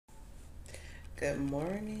Good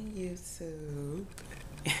morning, YouTube.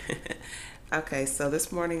 Okay, so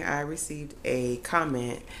this morning I received a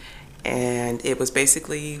comment, and it was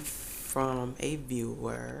basically from a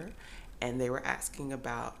viewer, and they were asking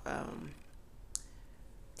about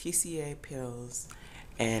TCA pills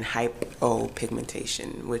and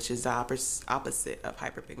hypopigmentation, which is the opposite of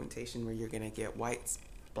hyperpigmentation, where you're going to get white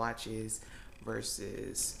blotches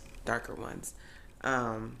versus darker ones.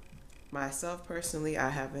 Um, Myself personally, I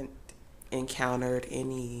haven't encountered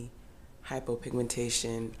any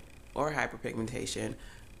hypopigmentation or hyperpigmentation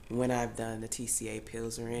when I've done the TCA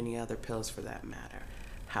pills or any other pills for that matter.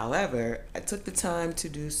 However, I took the time to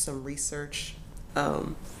do some research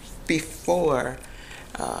before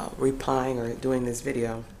replying or doing this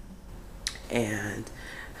video, and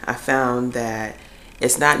I found that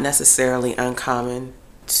it's not necessarily uncommon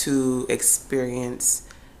to experience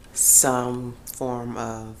some form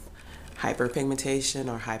of hyperpigmentation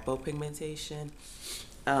or hypopigmentation.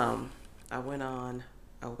 I went on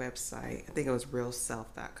a website, I think it was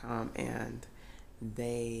realself.com, and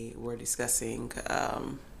they were discussing,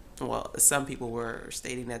 well, some people were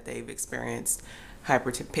stating that they've experienced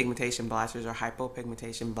hyperpigmentation blotches or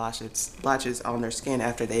hypopigmentation blotches on their skin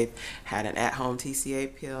after they've had an at-home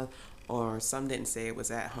TCA pill, or some didn't say it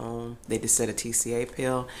was at home, they just said a TCA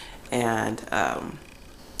pill. And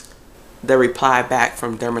the reply back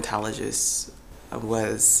from dermatologists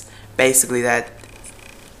was basically that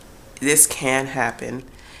this can happen.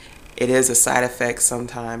 It is a side effect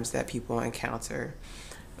sometimes that people encounter.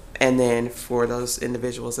 And then for those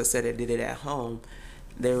individuals that said it did it at home,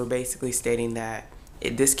 they were basically stating that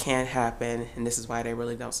this can happen, and this is why they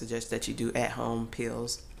really don't suggest that you do at-home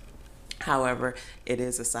pills. However, it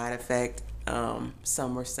is a side effect.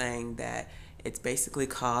 Some were saying that it's basically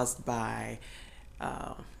caused by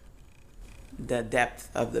the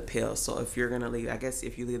depth of the pill. So if you're going to leave, I guess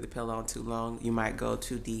if you leave the pill on too long, you might go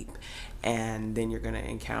too deep, and then you're going to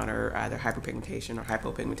encounter either hyperpigmentation or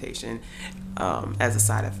hypopigmentation as a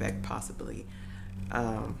side effect, possibly.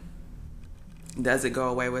 Does it go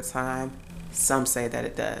away with time? Some say that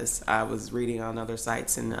it does. I was reading on other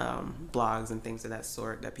sites and blogs and things of that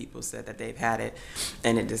sort that people said that they've had it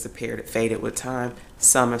and it disappeared, it faded with time.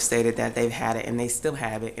 Some have stated that they've had it and they still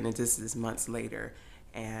have it, and it just is months later,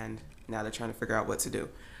 and now they're trying to figure out what to do.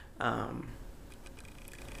 I'm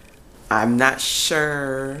not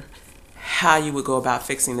sure how you would go about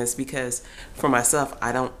fixing this, because for myself,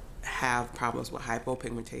 I don't have problems with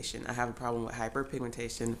hypopigmentation. I have a problem with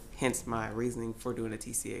hyperpigmentation, hence my reasoning for doing a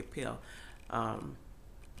TCA pill,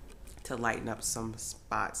 to lighten up some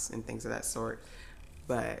spots and things of that sort.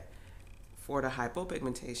 But for the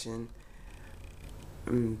hypopigmentation,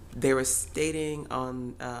 they were stating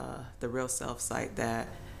on the Real Self site that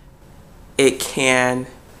it can,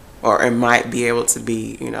 or it might be able to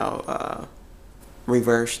be,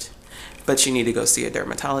 reversed, but you need to go see a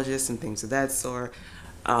dermatologist and things of that sort.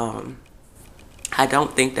 I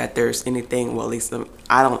don't think that there's anything, well, at least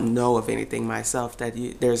I don't know of anything myself that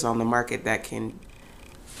there's on the market that can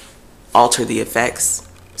alter the effects,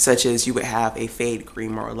 such as you would have a fade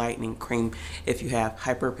cream or a lightening cream if you have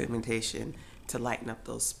hyperpigmentation to lighten up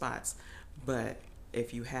those spots. But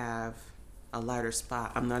if you have a lighter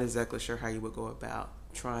spot, I'm not exactly sure how you would go about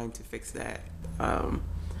trying to fix that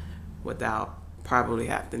without probably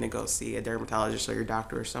having to go see a dermatologist or your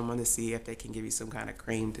doctor or someone to see if they can give you some kind of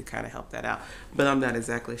cream to kind of help that out. But I'm not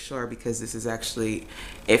exactly sure, because this is actually,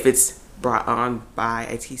 if it's brought on by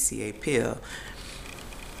a TCA pill,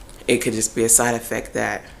 it could just be a side effect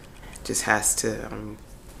that just has to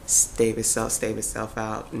stave itself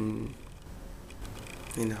out, and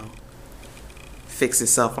fix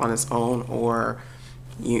itself on its own, or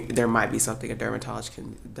there might be something a dermatologist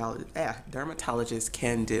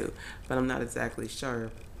can do, but I'm not exactly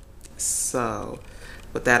sure. So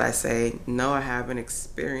with that, I say no, I haven't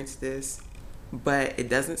experienced this, but it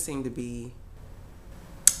doesn't seem to be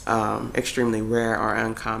extremely rare or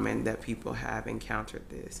uncommon that people have encountered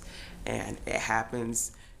this, and it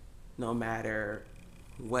happens no matter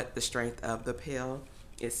what the strength of the pill.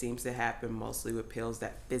 It seems to happen mostly with pills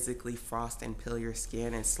that physically frost and peel your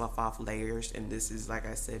skin and slough off layers, and this is, like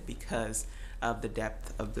I said, because of the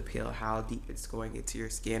depth of the pill, how deep it's going into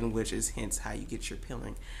your skin, which is hence how you get your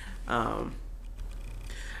peeling.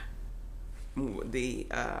 The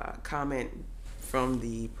comment from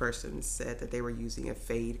the person said that they were using a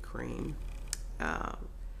fade cream,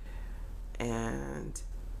 and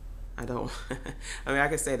I don't, I mean, I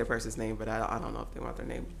could say the person's name, but I don't know if they want their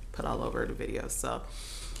name put all over the video. So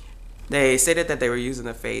they stated that they were using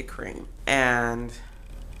a fade cream, and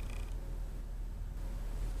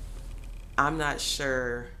I'm not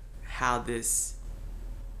sure how this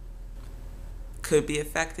could be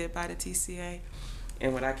affected by the TCA.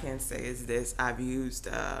 And what I can say is this: I've used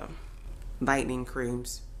lightening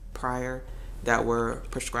creams prior that were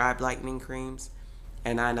prescribed lightening creams,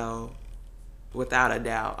 and I know without a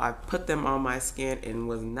doubt I put them on my skin and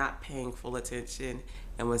was not paying full attention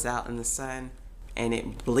and was out in the sun, and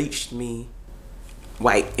it bleached me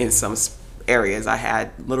white in some areas. I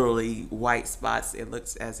had literally white spots. It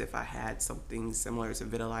looks as if I had something similar to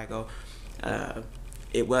vitiligo.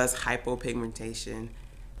 It was hypopigmentation,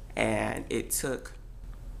 and it took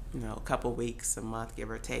a couple weeks, a month,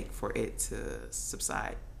 give or take, for it to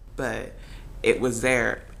subside. But it was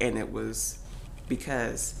there, and it was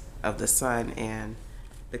because of the sun and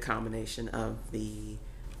the combination of the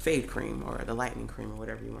fade cream or the lightening cream or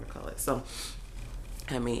whatever you want to call it. So,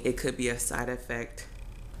 I mean, it could be a side effect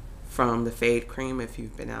from the fade cream if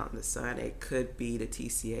you've been out in the sun. It could be the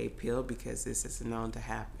TCA peel, because this is known to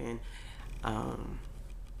happen.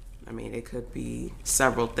 I mean, it could be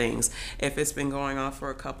several things. If it's been going on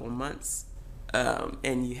for a couple months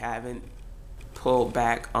and you haven't pulled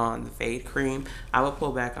back on the fade cream, I would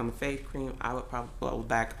pull back on the fade cream. I would probably pull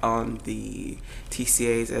back on the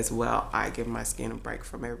TCAs as well. I give my skin a break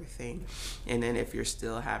from everything. And then if you're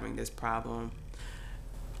still having this problem,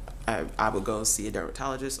 I would go see a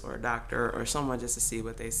dermatologist or a doctor or someone just to see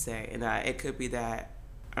what they say. And it could be that,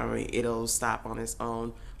 I mean, it'll stop on its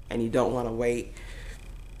own and you don't want to wait.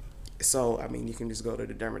 So, I mean, you can just go to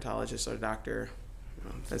the dermatologist or the doctor.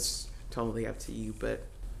 That's totally up to you. But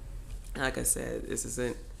like I said, this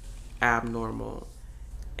isn't abnormal,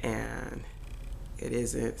 and it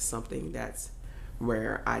isn't something that's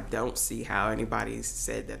rare. I don't see how anybody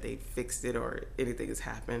said that they fixed it or anything has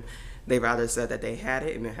happened. They've either said that they had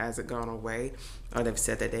it and it hasn't gone away, or they've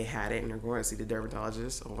said that they had it and they're going to see the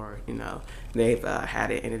dermatologist, or they've had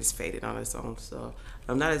it and it's faded on its own. So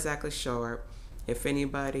I'm not exactly sure. If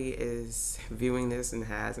anybody is viewing this and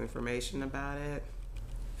has information about it,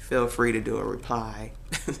 feel free to do a reply.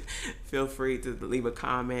 Feel free to leave a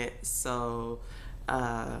comment so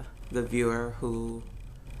the viewer who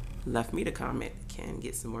left me the comment can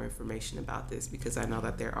get some more information about this, because I know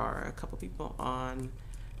that there are a couple people on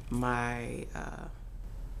my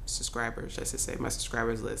subscribers, I should say, my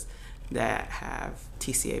subscribers list that have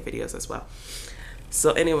TCA videos as well.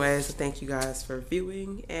 So anyways, thank you guys for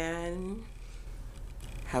viewing, and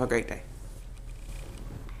have a great day.